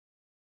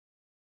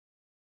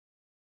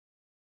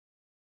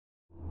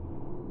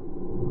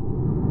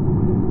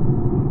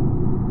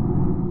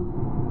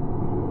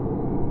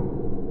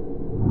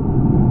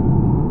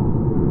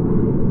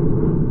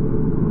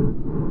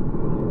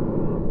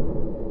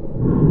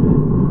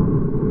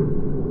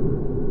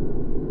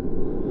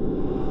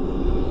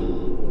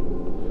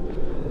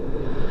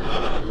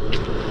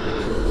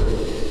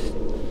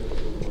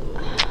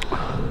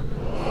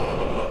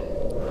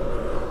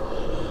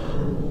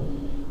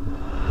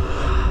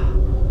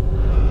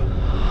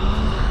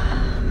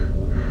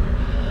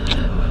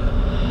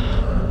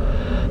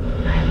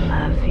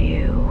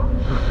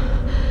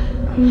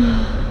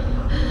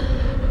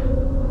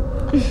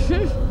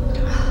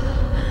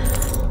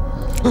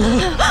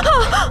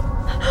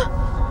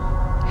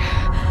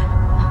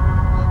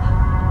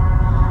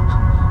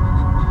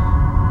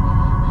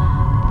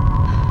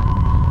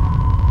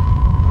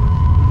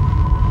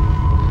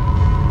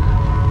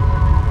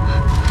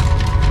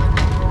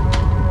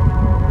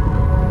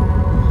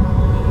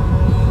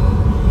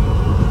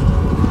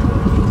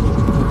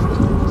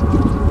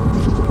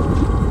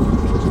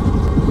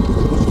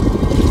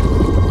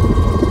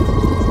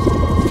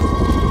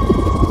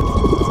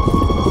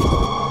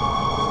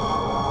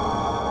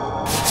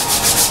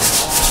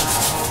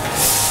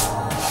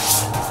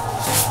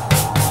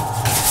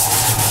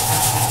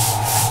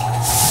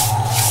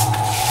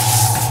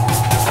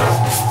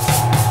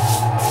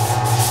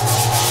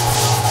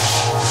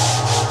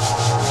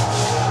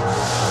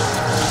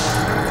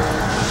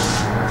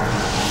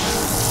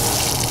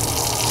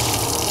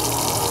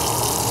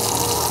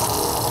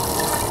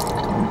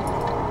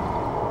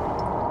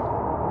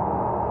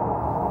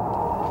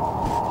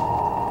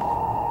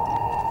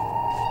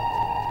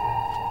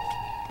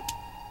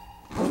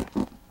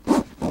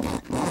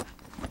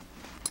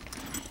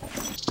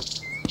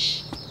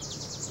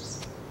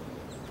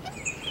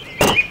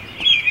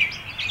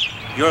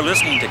You're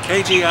listening to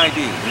KGID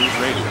News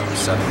Radio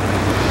 7.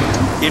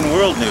 In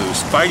world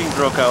news, fighting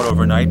broke out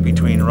overnight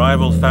between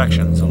rival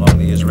factions along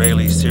the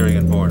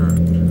Israeli-Syrian border.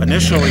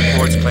 Initial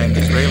reports claimed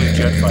Israeli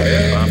jet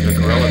fighters bombed a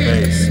guerrilla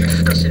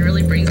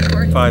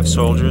base. 5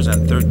 soldiers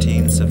and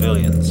 13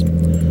 civilians.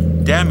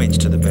 Damage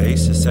to the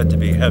base is said to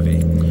be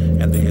heavy,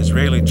 and the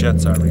Israeli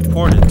jets are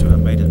reported to have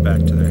made it back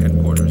to their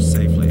headquarters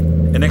safely.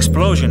 An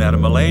explosion at a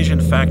Malaysian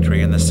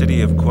factory in the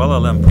city of Kuala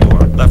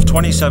Lumpur left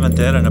 27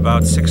 dead and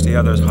about 60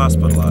 others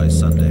hospitalized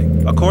Sunday.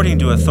 According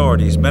to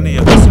authorities, many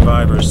of the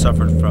survivors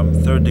suffered from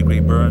third-degree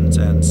burns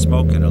and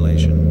smoke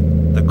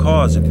inhalation. The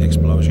cause of the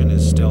explosion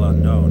is still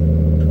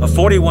unknown. A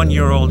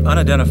 41-year-old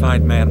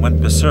unidentified man went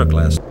berserk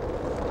last night.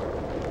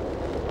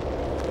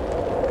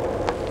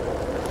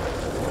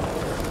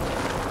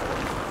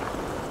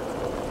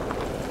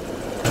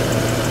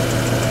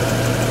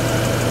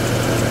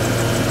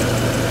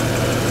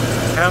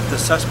 Have the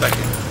suspect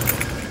in.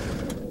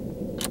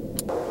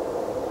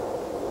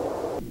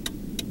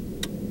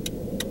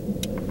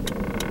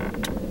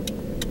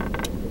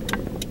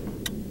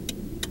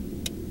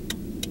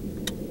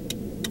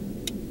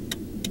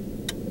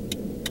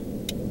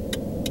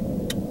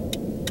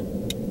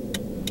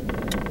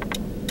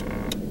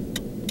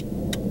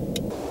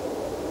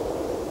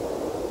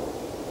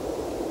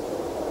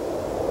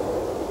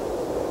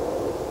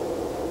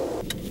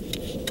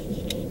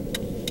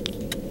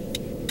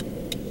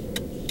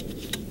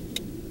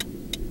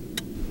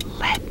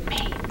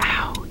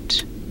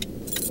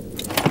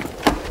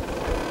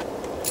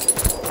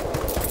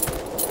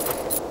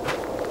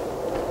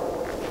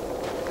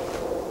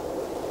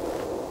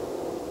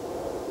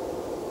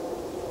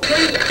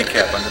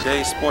 Recap on the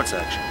day's sports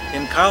action.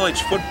 In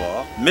college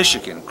football,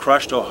 Michigan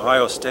crushed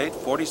Ohio State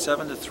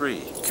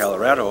 47-3.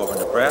 Colorado over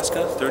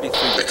Nebraska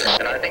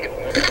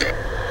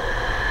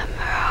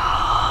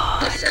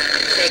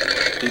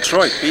 33-10.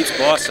 Detroit beats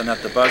Boston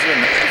at the buzzer.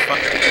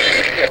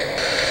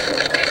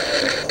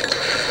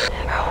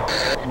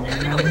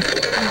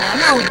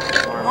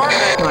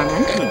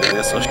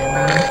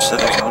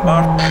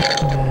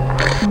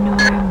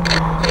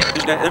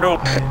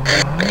 Norman.